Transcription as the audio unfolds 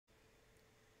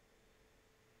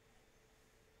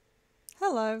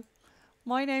Hello,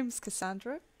 my name's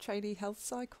Cassandra, trainee health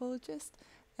psychologist,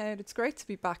 and it's great to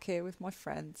be back here with my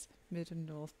friends, Mid and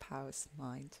North Powers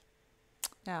Mind.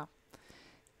 Now,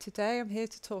 today I'm here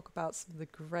to talk about some of the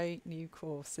great new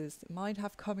courses that Mind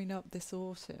have coming up this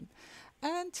autumn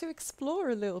and to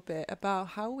explore a little bit about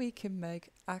how we can make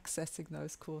accessing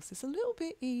those courses a little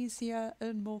bit easier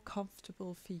and more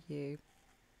comfortable for you.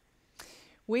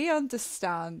 We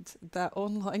understand that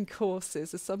online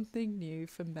courses are something new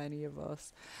for many of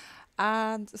us.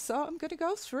 And so I'm going to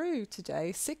go through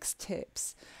today 6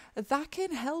 tips that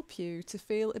can help you to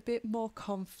feel a bit more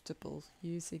comfortable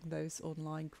using those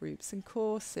online groups and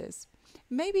courses.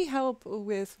 Maybe help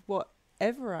with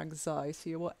whatever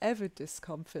anxiety or whatever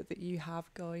discomfort that you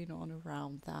have going on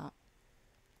around that.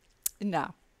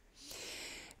 Now,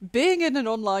 being in an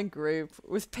online group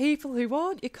with people who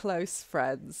aren't your close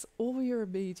friends or your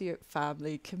immediate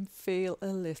family can feel a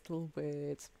little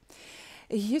weird.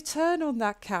 You turn on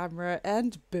that camera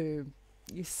and boom,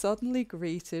 you're suddenly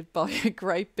greeted by a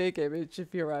great big image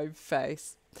of your own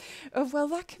face. Well,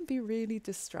 that can be really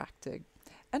distracting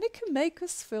and it can make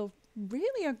us feel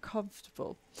really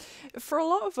uncomfortable. For a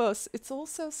lot of us, it's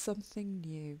also something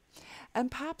new and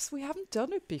perhaps we haven't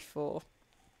done it before.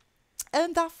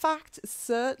 And that fact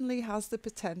certainly has the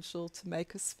potential to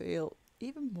make us feel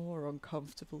even more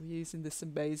uncomfortable using this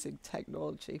amazing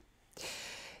technology.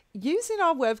 Using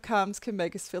our webcams can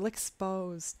make us feel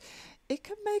exposed. It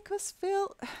can make us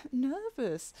feel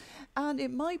nervous and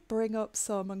it might bring up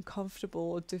some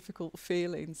uncomfortable or difficult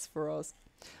feelings for us.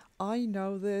 I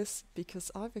know this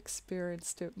because I've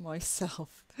experienced it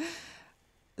myself.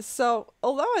 So,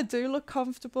 although I do look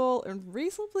comfortable and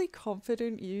reasonably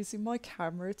confident using my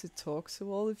camera to talk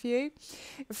to all of you,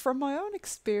 from my own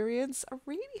experience, I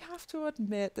really have to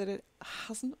admit that it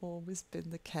hasn't always been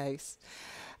the case.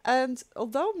 And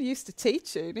although I'm used to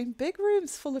teaching in big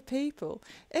rooms full of people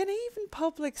and even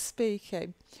public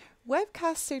speaking,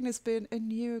 webcasting has been a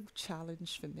new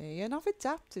challenge for me and I've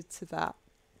adapted to that.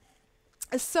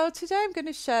 So today I'm going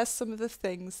to share some of the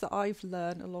things that I've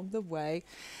learned along the way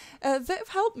that have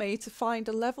helped me to find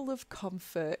a level of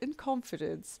comfort and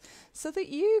confidence so that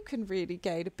you can really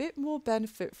gain a bit more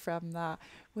benefit from that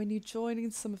when you're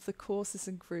joining some of the courses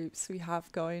and groups we have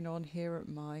going on here at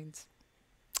Mind.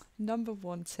 Number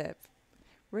 1 tip,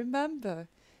 remember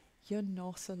you're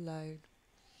not alone.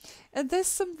 And there's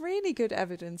some really good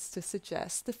evidence to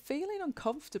suggest the feeling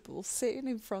uncomfortable sitting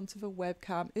in front of a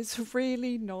webcam is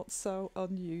really not so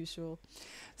unusual.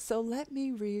 So let me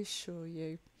reassure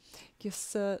you, you're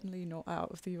certainly not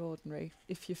out of the ordinary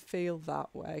if you feel that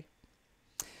way.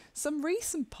 Some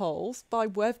recent polls by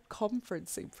web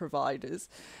conferencing providers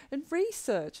and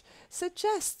research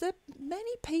suggest that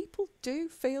many people do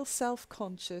feel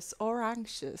self-conscious or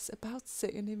anxious about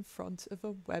sitting in front of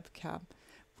a webcam,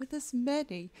 with as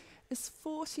many as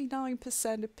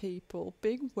 49% of people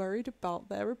being worried about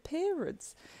their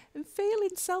appearance and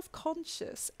feeling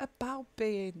self-conscious about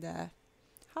being there.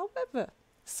 However,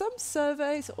 some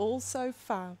surveys also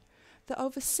found that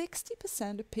over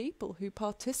 60% of people who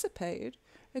participated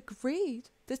agreed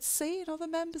that seeing other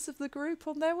members of the group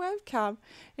on their webcam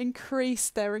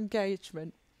increased their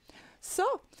engagement.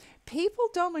 So, people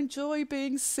don't enjoy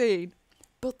being seen,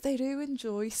 but they do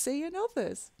enjoy seeing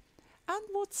others. And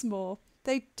what's more,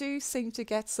 they do seem to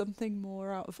get something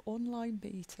more out of online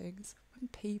meetings when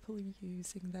people are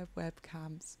using their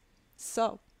webcams.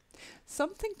 So,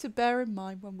 something to bear in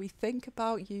mind when we think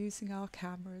about using our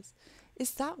cameras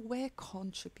is that we're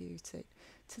contributing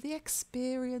to the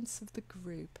experience of the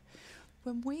group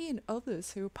when we and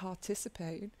others who are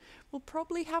participating will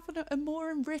probably have a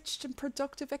more enriched and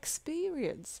productive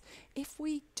experience if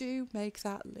we do make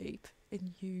that leap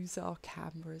and use our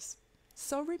cameras.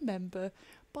 So remember,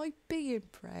 by being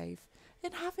brave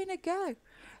and having a go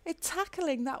at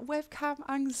tackling that webcam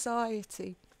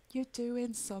anxiety, you're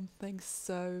doing something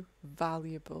so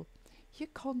valuable. You're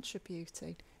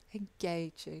contributing,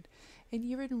 engaging, and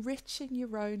you're enriching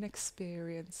your own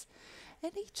experience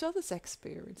and each other's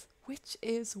experience, which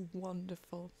is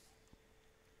wonderful.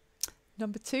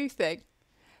 Number 2 thing,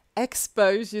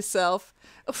 expose yourself.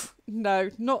 Oh, no,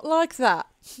 not like that.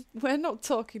 We're not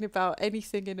talking about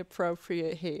anything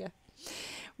inappropriate here.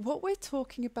 What we're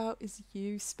talking about is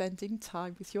you spending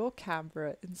time with your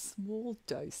camera in small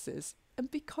doses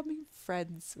and becoming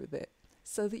friends with it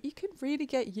so that you can really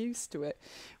get used to it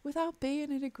without being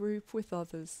in a group with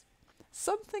others.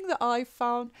 Something that I've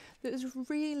found that has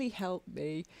really helped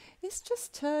me is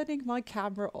just turning my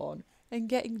camera on and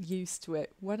getting used to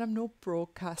it when I'm not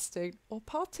broadcasting or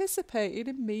participating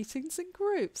in meetings and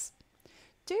groups.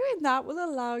 doing that will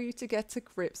allow you to get to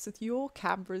grips with your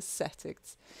camera's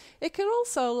settings. It can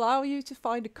also allow you to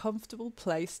find a comfortable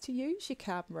place to use your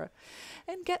camera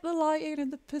and get the lighting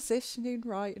and the positioning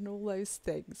right and all those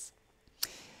things.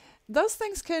 Those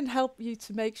things can help you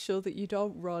to make sure that you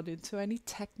don't run into any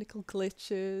technical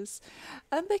glitches,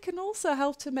 and they can also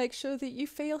help to make sure that you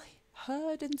feel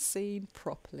heard and seen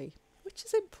properly, which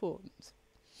is important.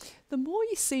 The more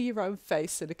you see your own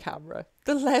face in a camera,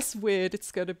 the less weird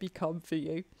it's going to become for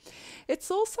you. It's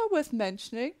also worth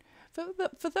mentioning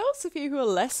for those of you who are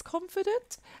less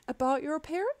confident about your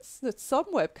appearance, that some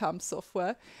webcam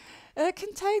software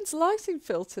contains lighting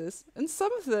filters, and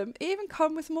some of them even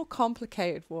come with more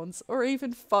complicated ones or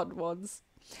even fun ones.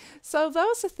 So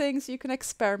those are things you can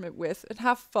experiment with and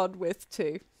have fun with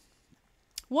too.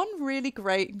 One really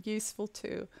great and useful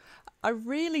tool I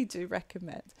really do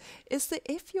recommend is that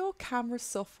if your camera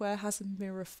software has a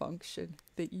mirror function,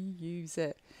 that you use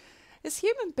it. As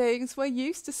human beings, we're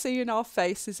used to seeing our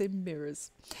faces in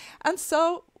mirrors. And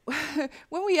so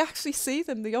when we actually see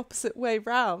them the opposite way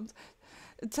round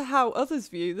to how others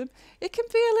view them, it can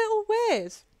be a little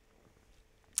weird.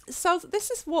 So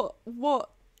this is what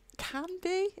can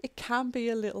be. It can be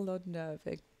a little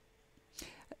unnerving.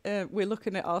 We're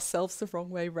looking at ourselves the wrong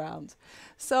way round.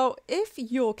 So if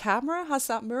your camera has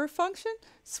that mirror function,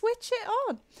 switch it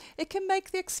on. It can make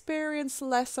the experience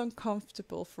less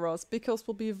uncomfortable for us because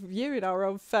we'll be viewing our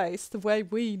own face the way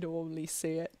we normally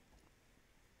see it.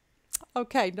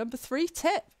 Okay, number 3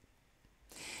 tip.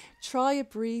 Try a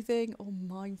breathing or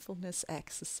mindfulness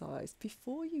exercise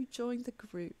before you join the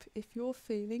group if you're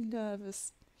feeling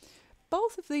nervous.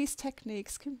 Both of these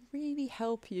techniques can really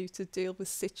help you to deal with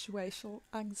situational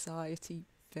anxiety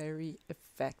very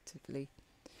effectively.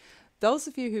 Those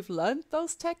of you who've learned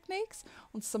those techniques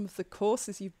on some of the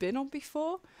courses you've been on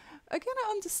before are going to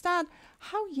understand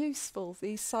how useful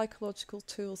these psychological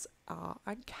tools are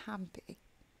and can be.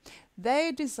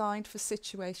 They're designed for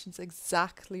situations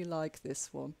exactly like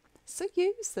this one, so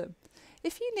use them.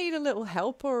 If you need a little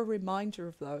help or a reminder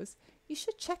of those, you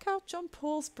should check out John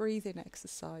Paul's breathing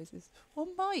exercises, or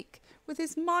Mike with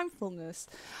his mindfulness.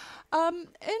 And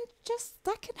just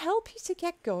that can help you to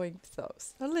get going with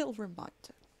those. A little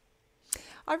reminder.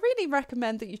 I really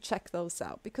recommend that you check those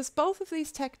out because both of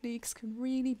these techniques can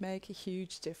really make a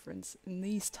huge difference in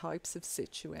these types of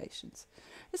situations,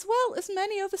 as well as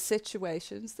many other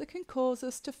situations that can cause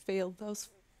us to feel those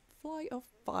flight or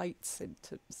fight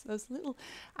symptoms, those little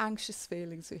anxious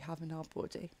feelings we have in our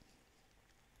body.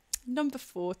 Number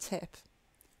 4 tip.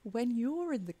 When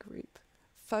you're in the group,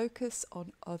 focus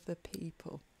on other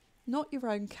people, not your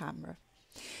own camera.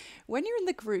 When you're in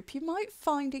the group, you might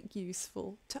find it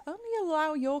useful to only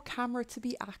allow your camera to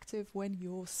be active when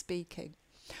you're speaking.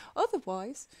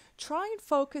 Otherwise, try and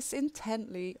focus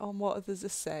intently on what others are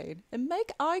saying and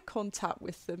make eye contact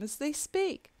with them as they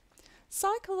speak.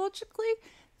 Psychologically,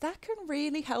 that can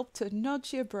really help to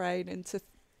nudge your brain into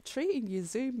treating your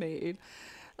Zoom meeting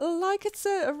like it's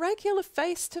a regular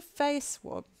face-to-face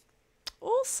one.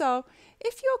 Also,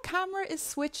 if your camera is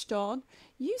switched on,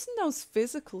 using those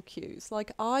physical cues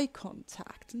like eye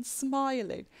contact and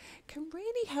smiling can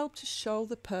really help to show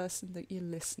the person that you're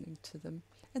listening to them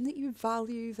and that you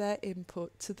value their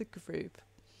input to the group.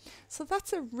 So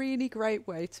that's a really great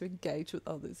way to engage with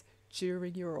others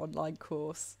during your online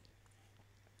course.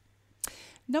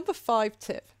 Number 5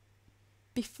 tip.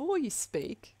 Before you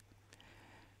speak,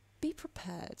 be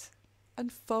prepared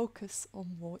and focus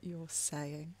on what you're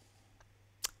saying.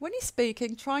 When you're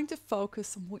speaking, trying to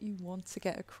focus on what you want to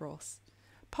get across.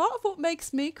 Part of what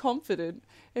makes me confident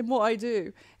in what I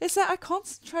do is that I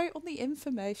concentrate on the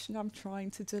information I'm trying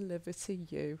to deliver to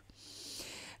you,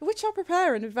 which I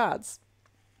prepare in advance.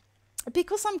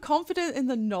 Because I'm confident in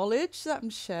the knowledge that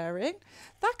I'm sharing,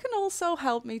 that can also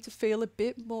help me to feel a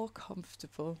bit more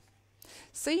comfortable.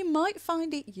 So you might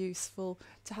find it useful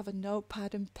to have a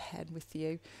notepad and pen with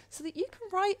you so that you can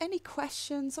write any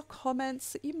questions or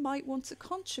comments that you might want to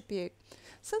contribute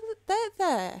so that they're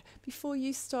there before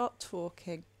you start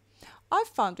talking. I've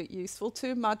found it useful to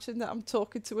imagine that I'm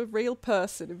talking to a real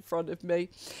person in front of me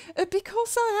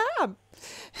because I am.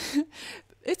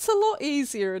 It's a lot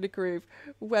easier in a group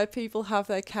where people have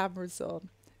their cameras on,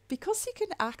 because you can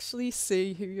actually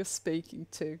see who you're speaking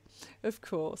to, of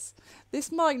course.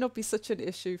 This might not be such an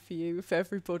issue for you if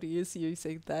everybody is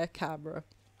using their camera.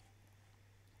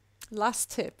 Last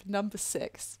tip, number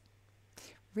 6.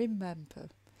 Remember,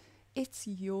 it's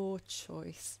your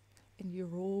choice and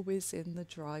you're always in the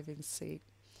driving seat.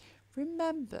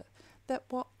 Remember that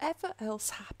whatever else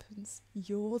happens,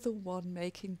 you're the one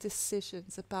making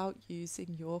decisions about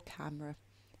using your camera.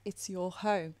 It's your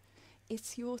home,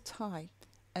 it's your time,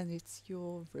 and it's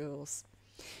your rules.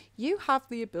 You have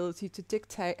the ability to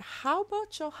dictate how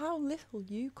much or how little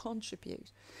you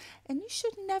contribute, and you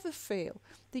should never feel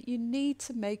that you need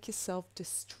to make yourself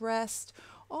distressed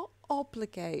or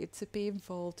obligated to be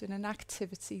involved in an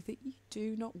activity that you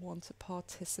do not want to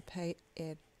participate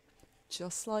in,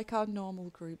 just like our normal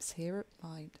groups here at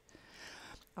Mind.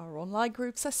 Our online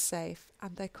groups are safe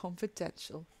and they're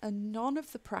confidential, and none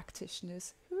of the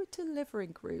practitioners who are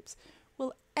delivering groups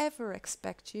will ever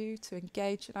expect you to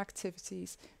engage in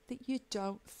activities that you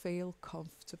don't feel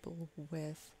comfortable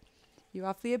with. You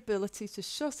have the ability to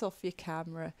shut off your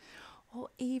camera or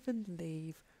even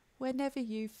leave whenever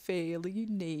you feel you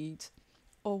need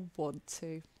or want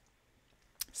to.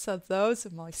 So those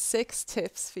are my 6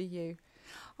 tips for you.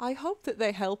 I hope that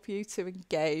they help you to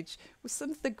engage with some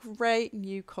of the great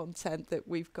new content that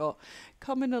we've got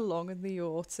coming along in the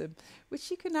autumn,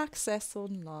 which you can access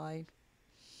online.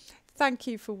 Thank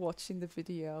you for watching the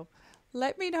video.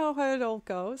 Let me know how it all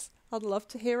goes. I'd love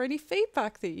to hear any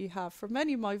feedback that you have from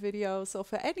any of my videos or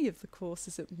for any of the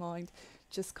courses at Mind.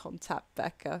 Just contact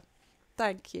Becca.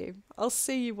 Thank you. I'll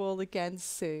see you all again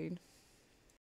soon.